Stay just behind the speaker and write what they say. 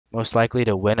Most likely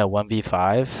to win a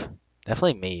 1v5?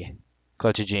 Definitely me.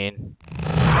 Clutch Gene.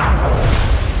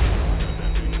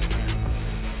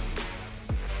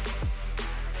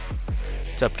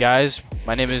 What's up, guys?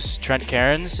 My name is Trent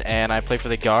Cairns, and I play for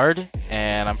the Guard,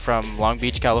 and I'm from Long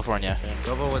Beach, California.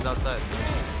 Robo was outside.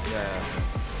 Yeah.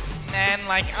 Man,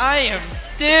 like, I am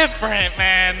different,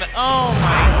 man. Oh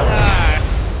my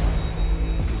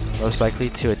god. Most likely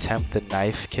to attempt the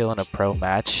knife kill in a pro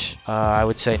match? I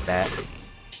would say Net.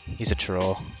 He's a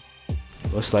troll.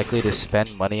 Most likely to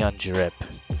spend money on drip?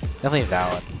 Definitely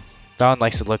Valen. Valen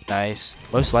likes to look nice.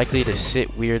 Most likely to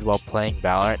sit weird while playing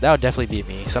Valorant? That would definitely be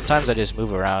me. Sometimes I just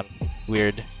move around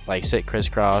weird, like sit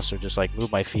crisscross or just like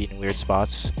move my feet in weird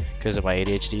spots because of my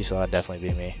ADHD, so that'd definitely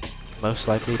be me. Most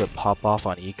likely to pop off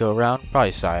on eco round?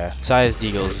 Probably Saya. Saya's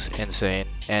deagle's insane,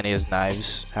 and he has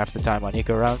knives half the time on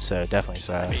eco round, so definitely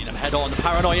Saya. Meeting him head on, the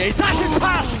paranoia. He dashes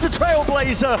past the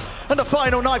Trailblazer, and the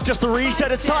final knife just to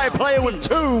reset a Saya player with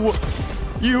 2.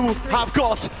 You have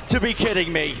got to be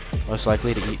kidding me. Most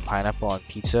likely to eat pineapple on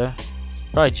pizza?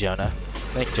 Probably Jonah.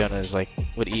 I think Jonah is like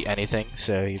would eat anything,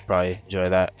 so he'd probably enjoy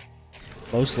that.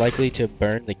 Most likely to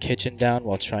burn the kitchen down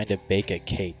while trying to bake a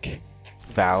cake?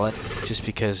 Valen, just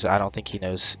because I don't think he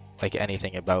knows like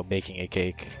anything about baking a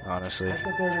cake, honestly. I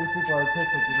think they're gonna be super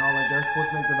artistic, you know, like they're supposed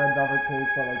to make the red velvet cake,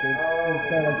 but like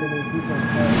instead like they made pizza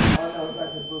instead. I don't know if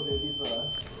that could prove it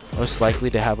pizza. Most likely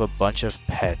to have a bunch of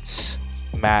pets?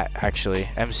 Matt, actually.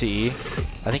 MCE.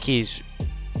 I think he's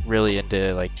really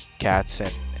into like cats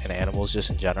and animals just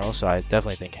in general, so I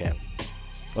definitely think him.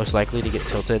 Most likely to get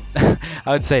tilted?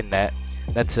 I would say Net.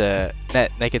 That's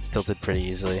Net gets tilted pretty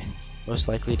easily. Most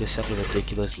likely to send a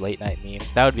ridiculous late night meme?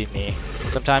 That would be me.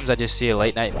 Sometimes I just see a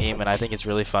late night meme and I think it's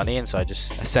really funny, and so I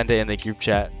send it in the group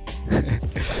chat.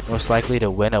 Most likely to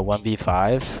win a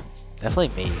 1v5? Definitely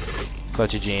me.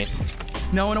 Clutch Gene.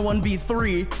 Now in a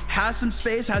 1v3, has some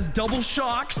space, has double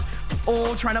shocks.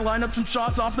 Oh, trying to line up some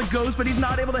shots off the ghost, but he's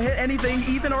not able to hit anything.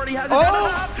 Ethan already has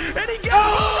it and he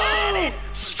gets it!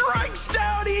 Strikes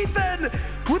down Ethan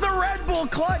with a Red Bull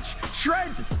clutch.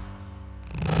 Trent.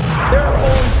 There are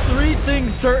always 3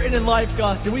 things certain in life,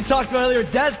 Gus, and we talked about earlier: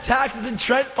 death, taxes, and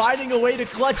Trent finding a way to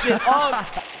clutch it up.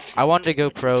 I wanted to go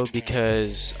pro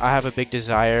because I have a big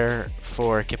desire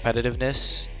for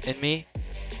competitiveness in me.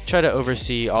 Try to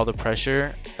oversee all the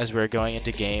pressure as we're going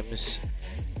into games,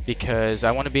 because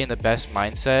I want to be in the best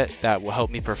mindset that will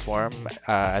help me perform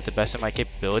at the best of my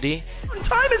capability.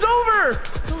 Time is over!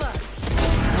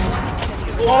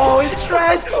 Oh, it's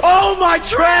Trent! Oh my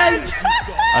Trent!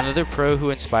 Another pro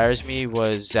who inspires me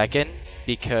was Zekin,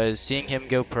 because seeing him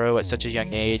go pro at such a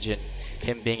young age and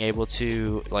him being able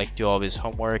to like do all of his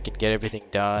homework and get everything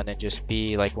done and just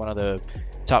be like one of the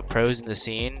top pros in the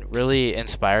scene really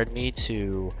inspired me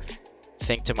to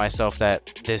think to myself that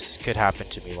this could happen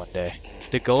to me one day.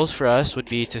 The goals for us would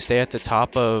be to stay at the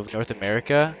top of North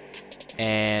America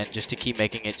and just to keep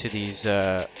making it to these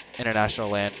international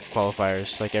LAN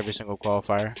qualifiers, like every single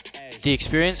qualifier. The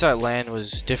experience at LAN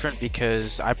was different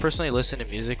because I personally listened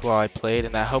to music while I played,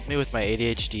 and that helped me with my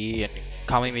ADHD and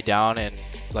calming me down in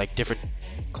like different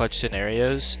clutch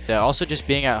scenarios. Also, just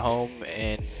being at home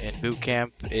in boot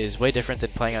camp is way different than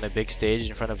playing on a big stage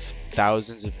in front of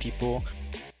thousands of people.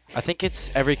 I think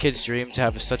it's every kid's dream to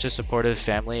have such a supportive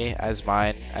family as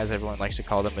mine, as everyone likes to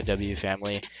call them, a W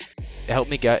family. It helped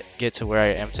me get to where I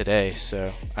am today,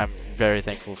 so I'm very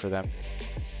thankful for them.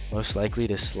 Most likely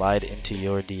to slide into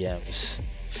your DMs?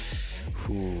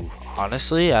 Ooh,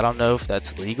 honestly, I don't know if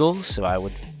that's legal, so I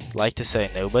would like to say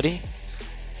nobody.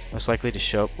 Most likely to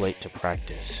show up late to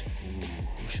practice?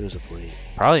 Ooh, who shows up late?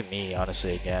 Probably me,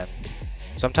 honestly, again.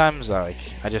 Sometimes I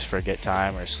just forget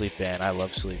time or sleep in. I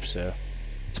love sleep, so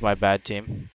it's my bad team.